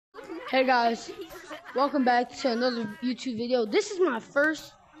Hey guys, welcome back to another YouTube video. This is my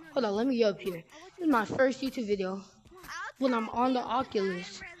first, hold on, let me get up here. This is my first YouTube video when I'm on the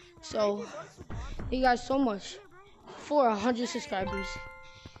Oculus. So, thank you guys so much for 100 subscribers.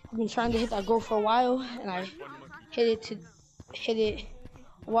 I've been trying to hit that goal for a while, and I hit it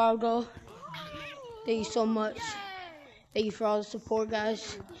a while ago. Thank you so much. Thank you for all the support,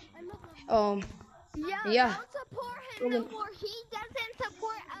 guys. Yeah. Don't support him no more. He doesn't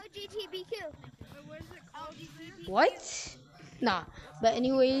support LGBTQ. What? Nah. But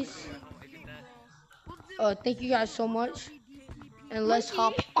anyways, thank you guys so much. And let's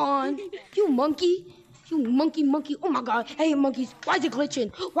hop on. You monkey. You monkey. Oh my god. Hey monkeys. Why is it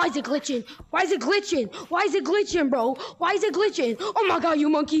glitching? Why is it glitching? Why is it glitching? Why is it glitching, bro? Why is it glitching? Oh my god, you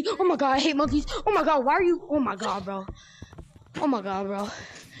monkey. Oh my god, I hate monkeys. Oh my god, why are you? Oh my god, bro. Oh my god, bro.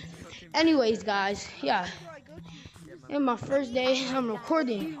 Anyways, guys, yeah. In my first day, I'm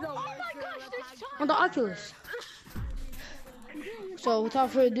recording on the Oculus. So without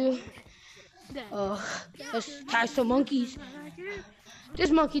further ado, let's catch some monkeys.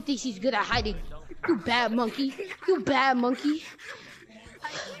 This monkey thinks he's good at hiding. You bad monkey. You bad monkey.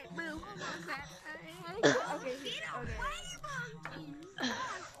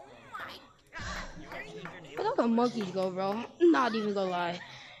 Where the monkeys go, bro? I'm not even gonna lie.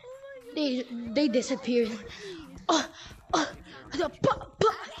 They disappeared.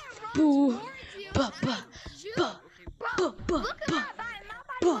 Boo.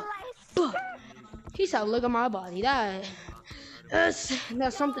 He said, "Look at my body." That's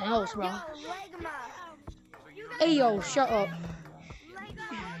something else, bro. Hey yo, shut up.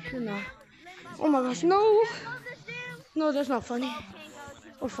 No. Oh my gosh, no. No, that's not funny.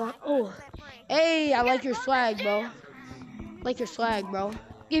 Or fun. Oh, hey, I like your swag, bro. Like your swag, bro.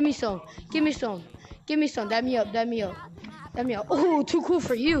 Give me some. Give me some. Give me some. Dab me up. Dab me up. Dab me up. Oh, too cool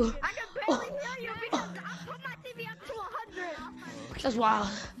for you. Oh. That's wild.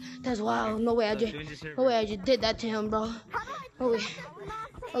 That's wild. No way I just did that to him, bro. No way.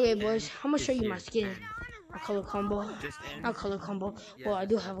 Okay, boys. I'm gonna show you my skin. My color combo. Not color combo. Well, I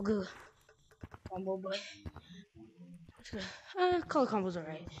do have a good combo, but color combo's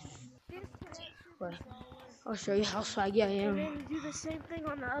alright. But I'll show you how swaggy I am. We're gonna do the same thing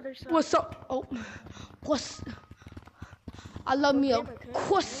on the other side. What's up? Oh, I love me a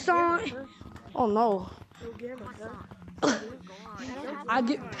croissant. Oh no. I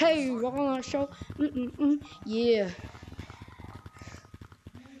get paid on our show. Yeah.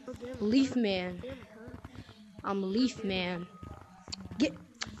 Leaf man. I'm Leaf man. Get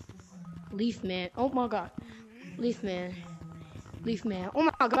Leaf man. Oh my god. Leaf man. Leaf man. Oh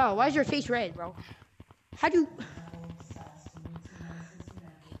my god. Why is your face red, bro? How do you?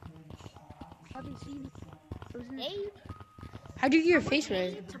 How do you get your face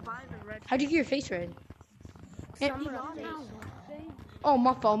red? How do you get your face red? Oh,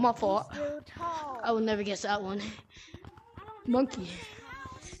 my fault, my fault. I will never guess that one. Monkey.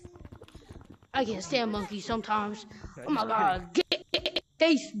 I can't stand monkeys sometimes. Oh my god, get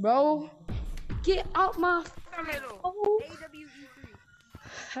face, bro. Get out my. Oh.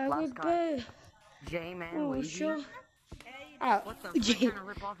 Have a bed. J-Man, oh, sure. What the fuck kind of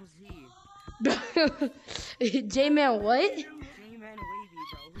rip-off is he? J-Man what? J-Man Wavy, bro.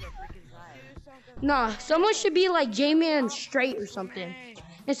 Who the frick is that? Nah, someone should be like J-Man Straight or something.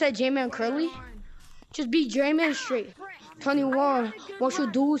 Instead of J-Man Curly, just be J-Man Straight. 21, won't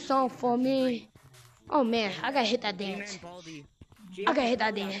you do something for me? Oh man, I gotta hit that dance. I gotta hit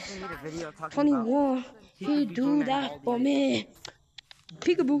that dance. 21, can you do that for me?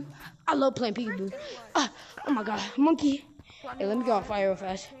 Peekaboo. I love playing peekaboo. Oh my god, monkey. Hey, let me go on fire real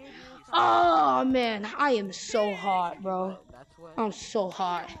fast. Oh man, I am so hot, bro. I'm so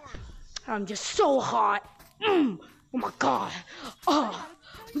hot. I'm just so hot. Oh my god. Oh.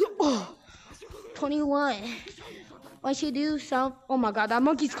 21. Why should you do something? Oh my god, that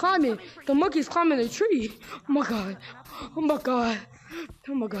monkey's climbing. The monkey's climbing the tree. Oh my god. Oh my god.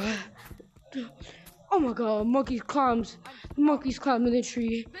 Oh my god. Oh my god, monkey climbs. The monkey's climbing the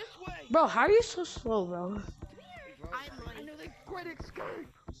tree. Bro, how are you so slow, bro?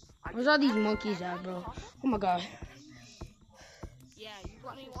 Where's all these monkeys at, bro? Oh my god.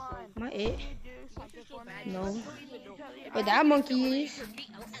 Am I it? No. But that monkey is.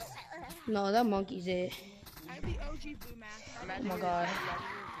 No, that monkey's it. Oh my god.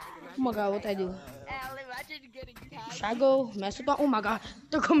 Oh my god, what I do? Should I go mess with them? Oh my god,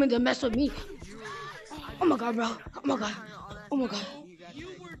 they're coming to mess with me. Oh my god, bro. Oh my god. Oh my god.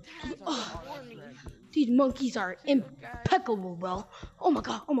 Oh. These monkeys are impeccable, bro. Oh my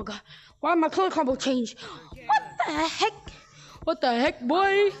god. Oh my god. Why did my color combo change? What the heck? What the heck,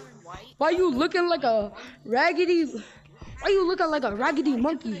 boy? Why you looking like a raggedy? Why you looking like a raggedy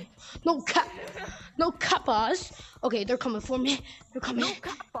monkey? No cap. No kappas. Okay, they're coming for me. They're coming. No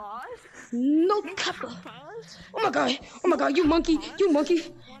kappas. No kappa. Oh my god. Oh my god. You monkey. You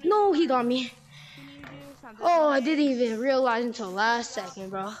monkey. No, he got me. Oh, I didn't even realize until last second,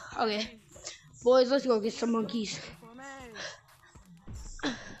 bro. Okay. Boys, let's go get some monkeys.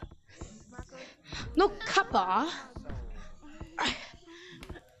 No kappa.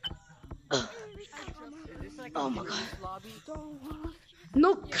 Oh my god.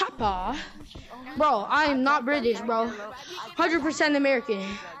 No kappa. Bro, I am not British, bro. 100% American.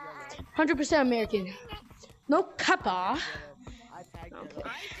 100% American. No kappa. Okay.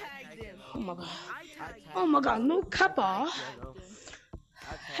 Oh my god. Oh my god, no kappa.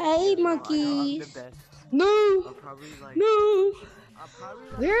 Hey, monkeys. No. No.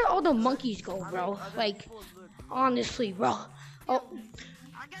 Where all the monkeys go, bro? Like, honestly, bro. Oh.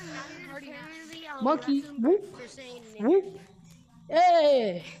 Monkey. Whoop. Whoop.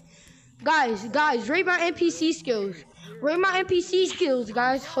 Hey. Guys, rate my NPC skills. Rate my NPC skills,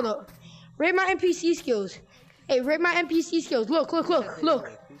 guys. Hold up. Rate my NPC skills. Hey, rate my NPC skills. Look.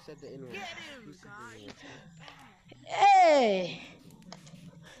 Hey.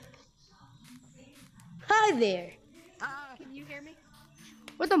 Hi there. Can you hear me?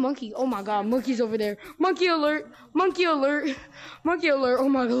 What the monkey? Oh my god, monkey's over there. Monkey alert. Monkey alert. Monkey alert. Oh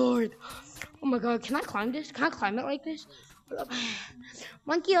my lord. Oh my god, can I climb this? Can I climb it like this?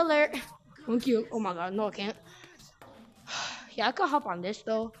 Monkey alert. Monkey. Oh my god, no I can't. Yeah, I could hop on this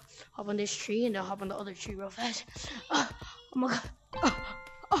though. Hop on this tree and then hop on the other tree real fast. Oh my god.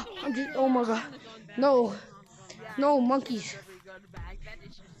 Oh my god. No. No, monkeys.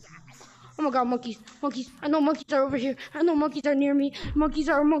 Oh my god, monkeys. Monkeys. I know monkeys are over here. I know monkeys are near me. Monkeys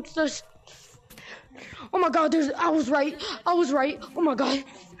are amongst us. Oh my god, I was right. Oh my god.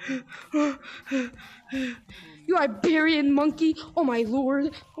 You Iberian monkey. Oh my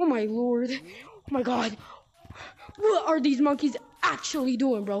lord. Oh my god. What are these monkeys actually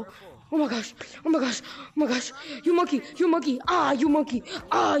doing, bro? Oh my gosh. You monkey. You monkey. You monkey.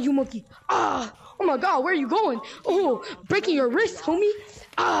 You monkey. Oh my god, where are you going? Oh, breaking your wrist, homie.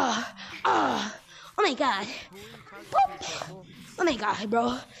 Oh my god. Boop. Oh my god,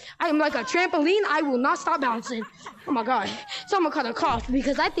 bro. I am like a trampoline. I will not stop bouncing. Oh my god. Someone cut a cough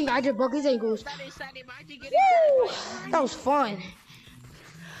because I think I just broke his ankles. Woo! That was fun.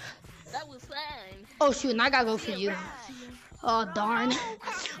 Oh shoot, and I gotta go for you. Oh darn.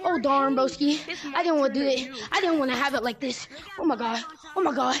 Oh darn, broski. I didn't want to do it. I didn't want to have it like this. Oh my god.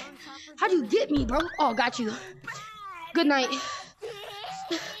 How'd you get me, bro? Oh, got you. Good night.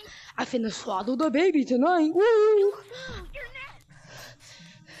 I finna swaddle the baby tonight. Woo!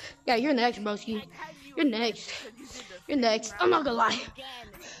 Yeah, you're next, broski. You're next. I'm not gonna lie.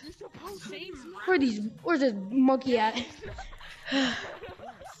 Where's this monkey at?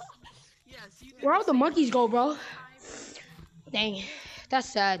 Where all the monkeys go, bro? Dang, that's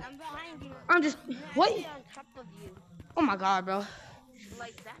sad. What? Oh my god, bro.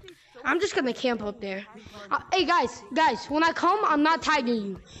 I'm just gonna camp up there. Hey guys, when I come, I'm not tagging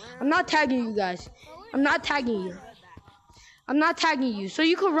you. I'm not tagging you guys. I'm not tagging you. So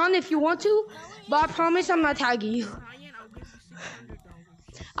you can run if you want to, but I promise I'm not tagging you.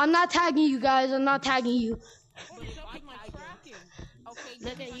 I'm not tagging you guys. I'm not tagging you.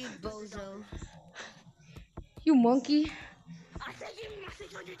 Look at you, bozo. You monkey. I said give me my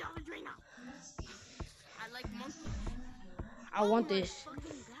 $600 right now. I like monkeys. I want this.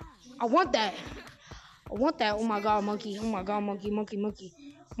 I want that. Oh my god, monkey. Oh my god, monkey.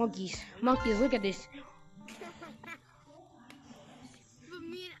 Monkeys. Look at this. But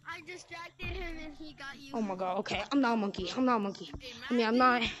me, I distracted him and he got you. Oh my god. Okay, I'm not a monkey. I mean, I'm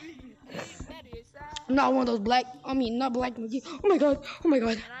not one of those black. Not black monkey. Oh my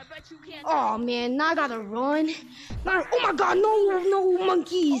god. Oh man, now I gotta run. Oh my god, no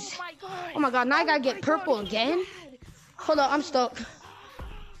monkeys. Oh my god, now I gotta get purple again. Hold up, I'm stuck.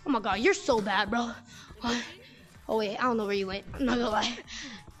 Oh my god, you're so bad, bro. What? Oh wait, I don't know where you went. I'm not gonna lie.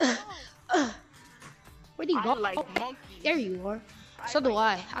 Where'd he go? There you are. So do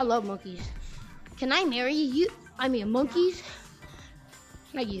I. I love monkeys. Can I marry you? Monkeys?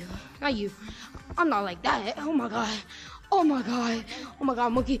 Not you. I'm not like that. Oh my god,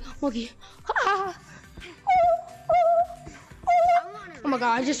 monkey. Oh my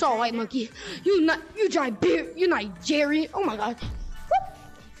god, I just saw a white monkey. You Nigerian. Oh my god.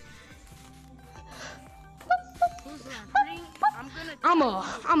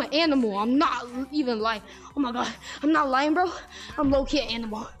 I'm an animal. I'm not even lying. Oh my god, I'm not lying, bro. I'm low-key an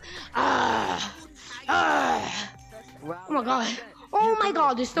animal. Oh my god. Oh my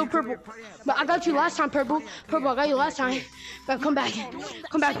God, there's still purple. But I got you last time, purple. Purple, I got you last time. But come back.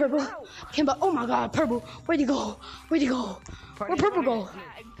 Come back, purple. Come back. Oh my God, purple. Where'd he go? Where'd he go? Where'd purple go?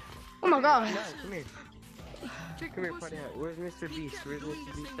 Oh my God. Come here. Come here, party hat. Where's Mr. Beast? Where's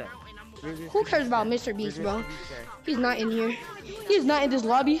Mr. Beast at? Where's Mr. Who cares about Mr. Beast, bro? Beast at? He's not in here. He's not in this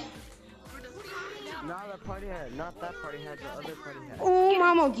lobby. Not the party hat. Not that party hat. The other party hat. Oh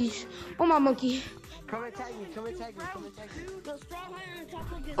my monkeys. Oh my monkey. Come and tag me. Come and tag me. Come and tag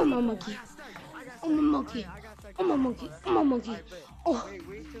me. Oh my monkey. Oh my monkey. Oh my monkey. Oh my monkey. Oh.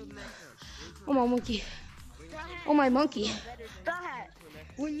 Oh my monkey. Oh my monkey.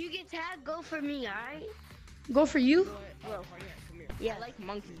 When you get tagged, go for me, alright? Go for you? Yeah, I like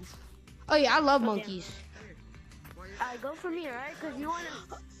monkeys. Oh yeah, I love monkeys. Alright, go for me, alright? Cause you wanna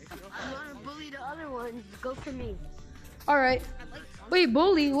bully the other ones. Go for me. All right. Wait,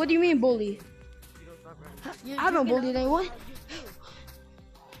 bully? What do you mean bully? I haven't bullied anyone.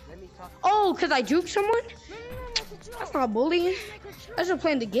 Oh, cause I juke someone? That's not bullying. That's just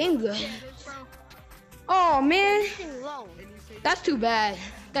playing the game good. Oh man, that's too bad.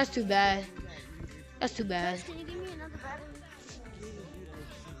 That's too bad. That's too bad. Can you give me another battery?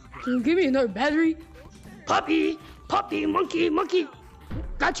 Can you give me another battery? Puppy, puppy, monkey, monkey.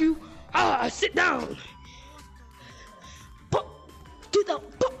 Got you. Ah, sit down. Do the.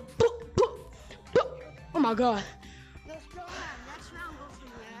 Oh my God.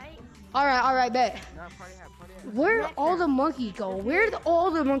 All right, bet. Where all the monkeys go? Where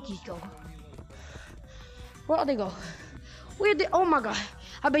all the monkeys go? Where'd they go? Where they? Oh my God!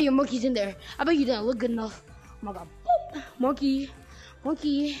 I bet your monkey's in there. I bet you didn't look good enough. Oh my God! Boop. Monkey,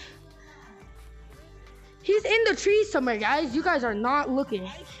 monkey. He's in the tree somewhere, guys. You guys are not looking.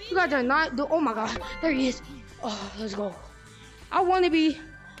 You guys are not. Oh my God! There he is. Oh, let's go. I want to be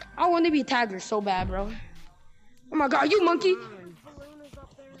Tagger so bad, bro. Oh my God! You monkey.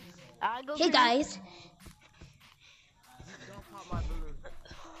 Hey guys.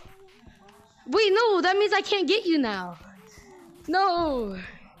 Wait, no, that means I can't get you now. No.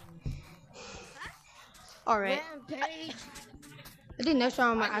 All right. I think next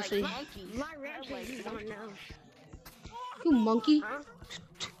time I might actually. My rampage is on now. You monkey.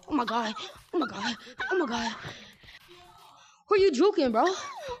 Oh my God. Oh my God. Oh my God. Who you juking, bro?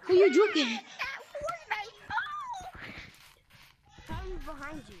 Who you juking? I'm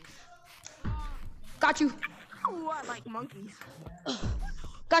behind you. Got you. Ooh, I like monkeys.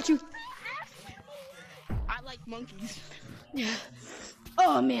 Got you. I like monkeys. Yeah.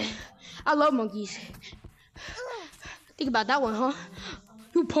 Oh man, I love monkeys. Think about that one, huh?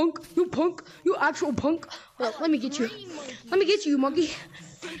 You punk, you actual punk. Hold up, let me get you. Let me get you, monkey.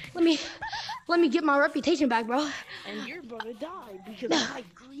 Let me get my reputation back, bro. And you're gonna die because I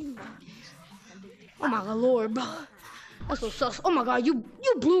like green monkeys. Oh my God, Lord, bro. That's so sus. Oh my God, you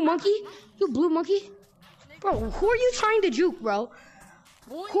blue monkey. You blue monkey. Bro, who are you trying to juke, bro?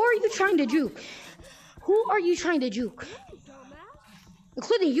 Who are you trying to juke? Who are you trying to juke?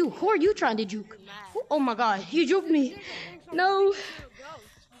 Including you. Who are you trying to juke? Oh my God, you juked me. No.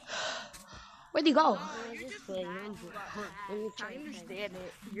 Where'd he go? I understand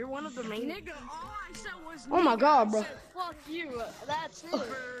it. You're one of the main nigga. All I said was Oh my God, bro. Fuck you. That's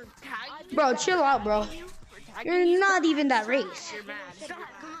it. Bro, chill out, bro. You're not even that race. You're mad. Come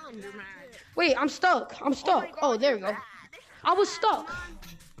on, you're mad. Wait, I'm stuck. I'm stuck. Oh, there we go. I was stuck.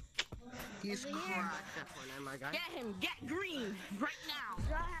 He's cracked that one, my guy. Get him. Get green right now.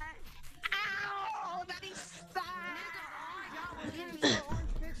 Ow! That is sad.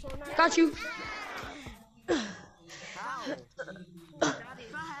 Got you.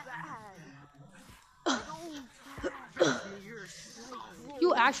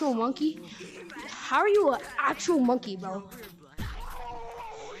 You actual monkey? How are you an actual monkey, bro?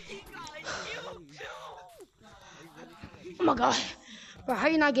 Oh my God. Bro, how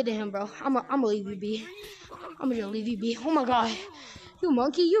you not getting him, bro? I'm gonna leave you be. I'm gonna leave you be. Oh my God. You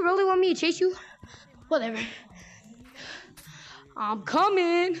monkey, you really want me to chase you? Whatever. I'm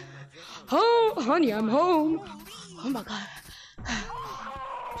coming. Home, honey, I'm home. Oh my God.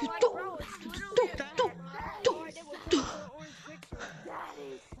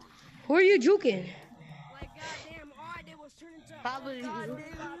 Who are you juking? Probably you.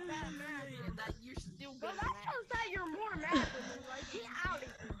 You're more mad than me. Like, get out of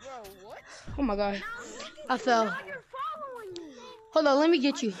here, bro. What? Oh my God. I fell. Now you're following me. Hold on, let me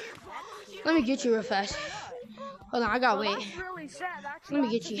get you. Let me get you real fast. Hold on, I gotta wait. That's really sad. Let me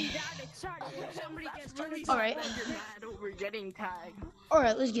get you. Alright. You're mad over getting tagged.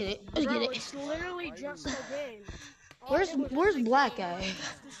 Alright, let's get it. Let's get Bro, it. it's literally just a game. Where's Black at?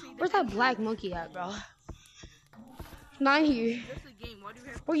 Where's that black monkey at, bro? Not here. Just a game. Why do you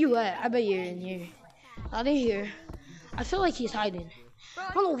have Where you at? I bet you're in here. Not in here. I feel like he's hiding.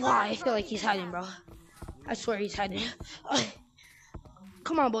 I don't know why I feel like he's hiding, bro. I swear he's hiding.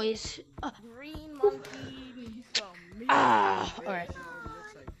 Come on, boys. green monkey needs some meat? Alright.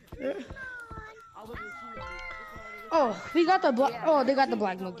 Oh, we got the black. Oh, they got the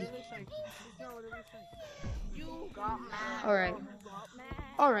black monkey. Alright.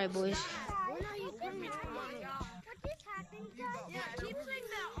 Alright, boys. Yeah, keep saying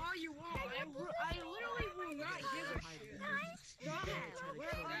that all you want. I literally will not give a shit. Stop.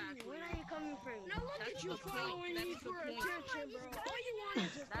 Where are you coming from? Now look at you following me for attention, bro. All you want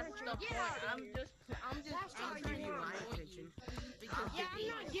is That's the attention. point. I'm just giving you my attention. Because Yeah, I'm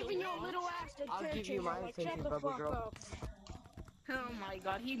not giving your little ass attention. I'll give you my bro. Like, attention, shut the bubble fuck girl. up. oh my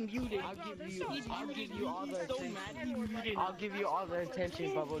god, he muted. I'll give you all the so attention. mad he muted. I'll give you all the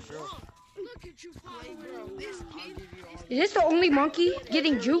attention, Bubble Girl. Look at you following this kid. Is this the only monkey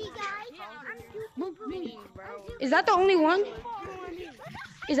getting juked? Is that the only one?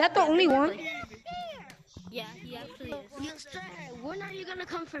 Is that the only one? Yeah, he actually is. You said, when are you gonna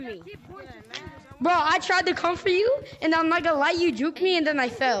come for me? Bro, I tried to come for you, and I'm not gonna lie, you juked me, and then I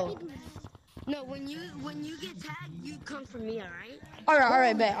fell. No, when you get tagged, you come for me, alright?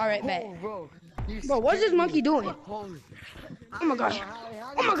 Alright, bet. Bro, Bro, what's this monkey doing? holy. Oh my god.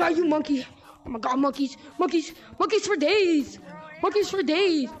 Oh my god, you monkey. Oh my god, monkeys. Monkeys for days. Monkeys for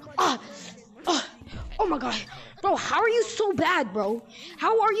days. Oh my god. Bro, how are you so bad, bro?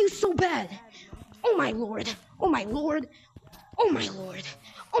 How are you so bad? Oh my lord. Oh my lord. Oh my lord.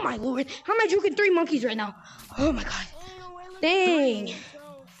 Oh my lord. How am I juking 3 monkeys right now? Oh my god. Dang.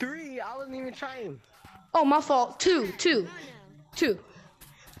 3, I wasn't even trying. Oh, my fault. 2.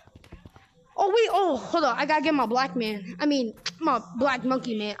 Oh, wait. Oh, hold on. I gotta get my black man. I mean, my black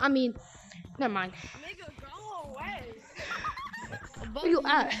monkey man. I mean, never mind. Nigga, go away. Where you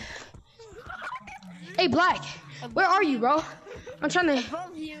at? Hey, Black. Where are you, bro? I'm trying to...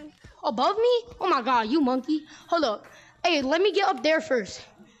 Above you. Above me? Oh, my God. You monkey. Hold up. Hey, let me get up there first.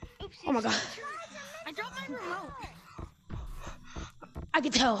 Oh, my God. I dropped my remote. I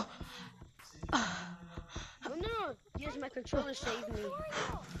can tell. Oh, no. Yes, my controller saved me.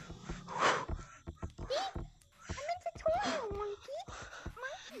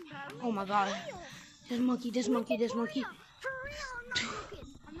 Oh, my God. This monkey. For real, I'm not joking.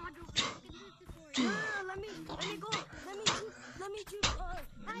 I'm not joking. Let me go. Let me do.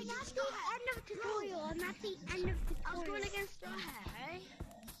 That's the end of the tutorial. I'm not the end of the tutorial. I was going against Straw Hat, right?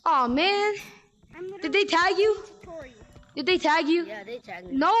 Oh, man. Did they tag you? Tutorial. Did they tag you? Yeah, they tagged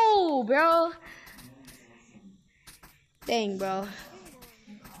me. No, bro. Dang, bro.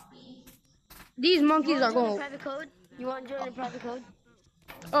 These monkeys are Join the going... private code? You want to join the private code?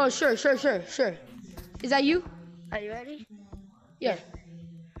 Oh, sure. Is that you? Are you ready? Yeah.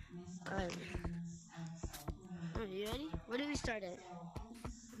 Are you ready? Where do we start at?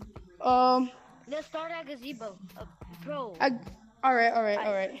 Let's start at gazebo. Bro. All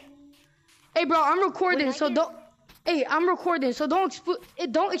right. Hey, bro, I'm recording, so don't. Hey, I'm recording, so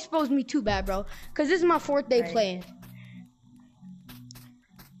don't expose me too bad, bro. Cause this is my 4th day playing.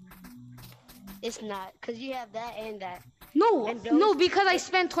 It's not, cause you have that and that. No, because I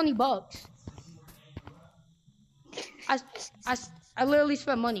spent $20. I literally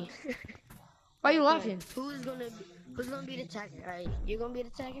spent money. Why are you laughing? Who's gonna be the tagger? Alright, you're gonna be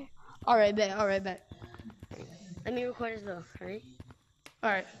the tagger? All right, bet. Let me record as well, alright? All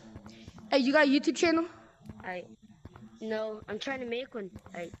right. Hey, you got a YouTube channel? Alright. No, I'm trying to make one.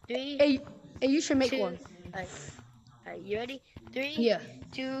 Alright, 3, Hey, you should make 2, one. Alright, you ready? 3, Yeah.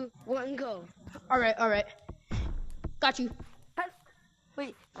 2, 1, go. All right. Got you.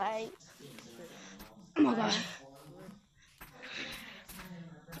 Wait, alright. Oh my God.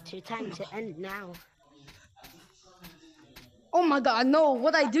 It's your time to end now. Oh my God, no,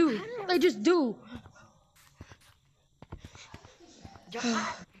 what'd I do? What'd I just do?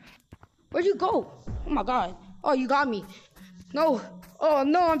 Where'd you go? Oh my God. Oh, you got me. No. Oh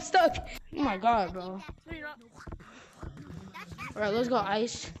no, I'm stuck. Oh my God, bro. All right, let's go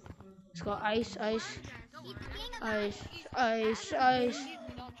ice. Let's go ice. I made it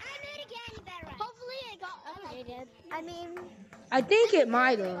again better. Hopefully it got updated. I mean, I think it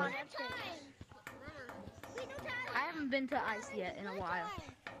might have. I haven't been to ice yet in a while.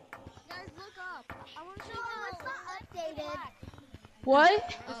 guys, look up. I want to show you it's not updated.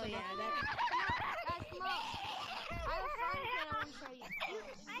 What? Oh yeah, guys, come on. I have a frying pan. I want to show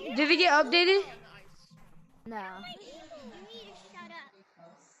you. Did it get updated? No. You need to shut up.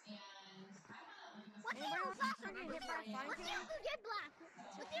 What the hell is that? What the hell could get black?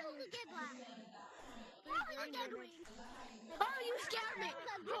 What the hell could get black? Oh, you scared me.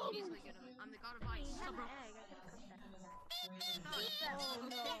 I'm the god of ice. So, bro.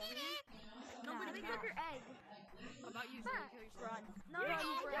 Nobody pick up your egg. About you, so you kill yourself. No, you're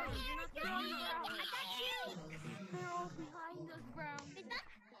not Brown. They're all behind us, Brown.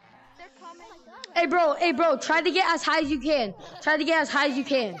 They're coming. Hey bro, try to get as high as you can. Try to get as high as you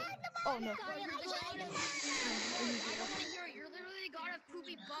can. Oh no. You're literally the god of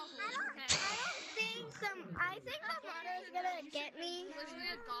poopy bubbles. I think the water is gonna get me. You're literally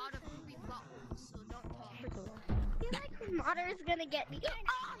a god of poopy bubbles, so don't talk. I feel like the water is gonna get me.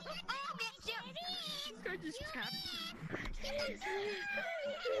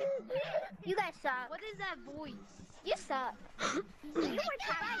 You guys suck. What is that voice? You suck. You were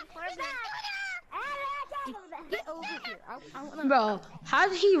trying for that. Get over here. I wanna... Bro, how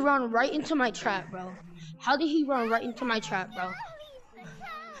did he run right into my trap, bro? How did he run right into my trap, bro?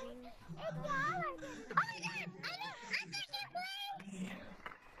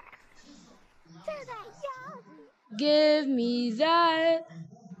 Give me that.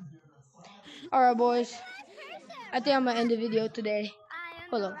 Alright, boys. I think I'm gonna end the video today.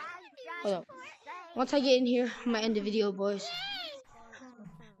 Hold up. Hold up. Once I get in here, I'm gonna end the video, boys.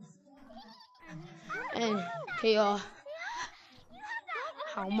 And tell y'all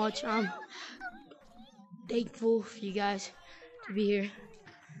how much I'm thankful for you guys to be here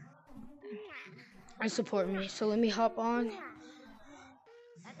and support me. So let me hop on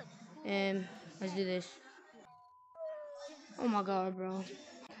and let's do this. Oh my god, bro.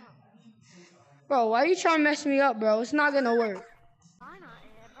 Bro, why are you trying to mess me up, bro? It's not gonna work.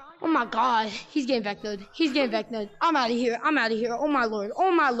 Oh my god, he's getting vectored. He's getting vectored. I'm out of here. I'm out of here. Oh my lord.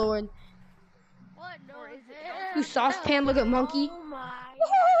 Oh my lord. What? No, is it? You saucepan looking monkey.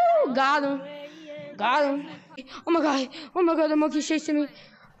 Woo! Got him. Got him. Oh my god. Oh my god, the monkey's chasing me.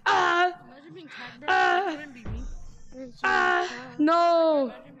 Ah! Imagine being tagged, bro. Ah! Couldn't be me. Ah!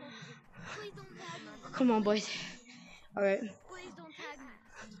 No! Please don't tag me. Come on, boys. Alright. Please don't tag me.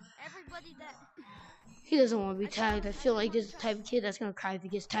 Everybody that... He doesn't want to be tagged. I feel like this is the type of kid that's gonna cry if he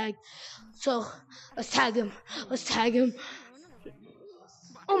gets tagged. So, let's tag him. Let's tag him.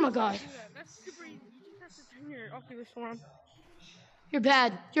 Oh my god. That's super easy. You just have to turn your Oculus on. You're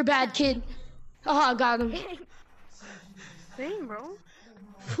bad. You're bad, kid. Haha, got him. Same, bro.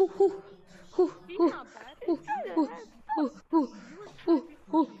 Hoo, hoo, hoo, hoo, hoo, hoo, hoo, hoo, hoo, hoo,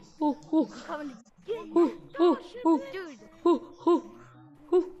 hoo, hoo, hoo, hoo, hoo,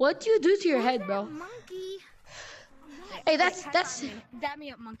 hoo. What do you do to your head, bro? Monkey. Hey, that's. Dab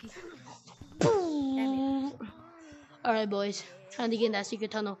me up, monkey. Alright, boys. Trying to get in that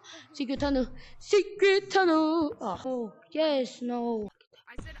secret tunnel. Secret tunnel. Secret tunnel. Oh, yes, no.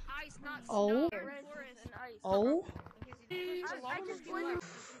 I said ice, not Oh. snow. Forest and ice. Oh.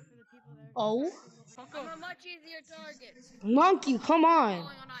 Oh. I'm a much easier target. Monkey, come on.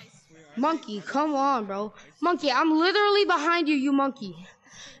 Falling on ice. Monkey, come on, bro. Monkey, I'm literally behind you, you monkey.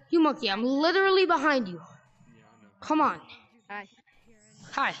 You monkey, I'm literally behind you. Come on. Hi.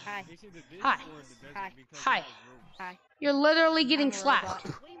 Hi. Hi. Hi. Hi. Hi. Hi. You're literally getting slapped.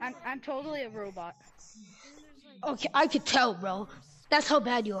 I'm totally a robot. Okay, I could tell, bro. That's how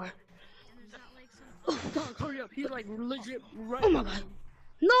bad you are. Dog, hurry up. He's like legit right. Oh my god.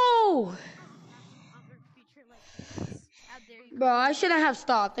 No! Bro, I shouldn't have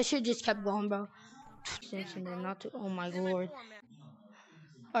stopped. I should have just kept going, bro. Not to, oh my lord.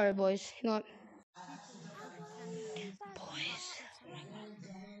 Alright, boys. You know what?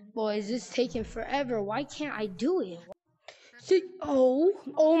 Boys, this is taking forever. Why can't I do it? See,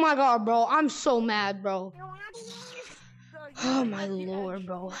 oh my god, bro. I'm so mad, bro. Oh my lord,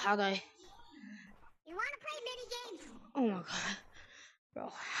 bro. How'd I? You wanna play mini games? Oh my god.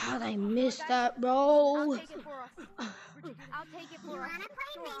 Bro, how'd I miss that, bro? I'll take it for us. I'll take it for us.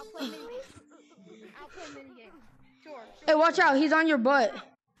 Sure, I'll play mini games. I'll play mini games. Sure. Hey, watch out. He's on your butt.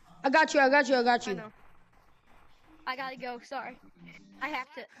 I got you. I got you. I got you. I gotta go. Sorry. I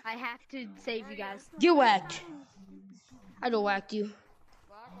have to save you guys. Get whacked. I don't whacked you.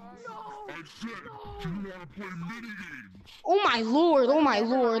 Oh my lord. Oh my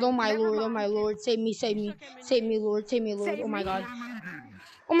lord. Oh my lord. Oh my lord. Save me. Save me. Save me, Lord. Save me, Lord. Oh my god.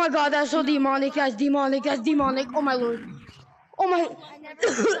 Oh my god. That's so demonic. That's demonic. That's demonic. Oh my lord. Oh my.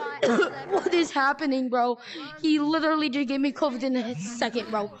 What is happening, bro? He literally just gave me COVID in a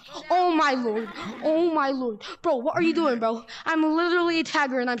second, bro. Oh my lord. Oh my lord. Bro, what are you doing, bro? I'm literally a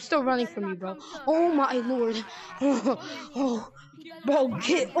tagger and I'm still running from you, bro. Oh my lord. Oh, bro,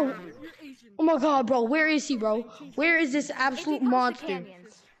 get. Oh my god, bro. Where is he, bro? Where is this absolute monster?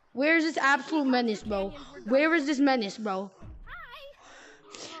 Where is this absolute menace, bro? Where is this menace, bro?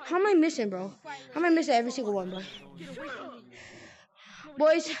 How am I missing, bro? How am I missing every single one, boy?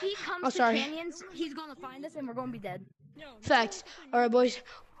 Boys, If he comes I'm to sorry. canyons, he's gonna find us and we're gonna be dead. Facts. All right, boys.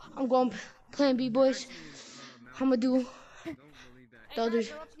 I'm going plan B, boys. I'm gonna do the others.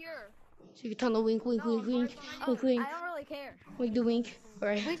 They're up here. So you can turn the wink, wink, wink, wink, wink, wink, I don't really care. wink, the wink. All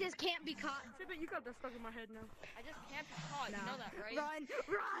right. We just can't be caught. You got that stuck in my head now. I just can't be caught. You know that, right?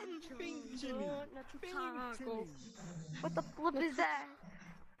 Taco. What the flip is that?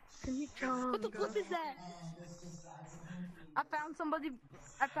 What the flip is that?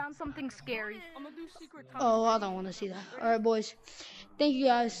 I found something scary. I'm gonna do secret time. Oh, I don't want to see that. All right, boys. Thank you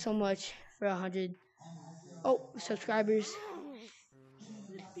guys so much for 100 subscribers.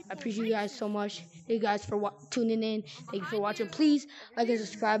 I appreciate you guys so much. Thank you guys for tuning in. Thank you for watching. Please like and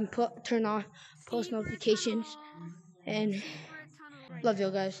subscribe and turn on post notifications. And love you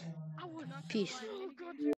guys. Peace.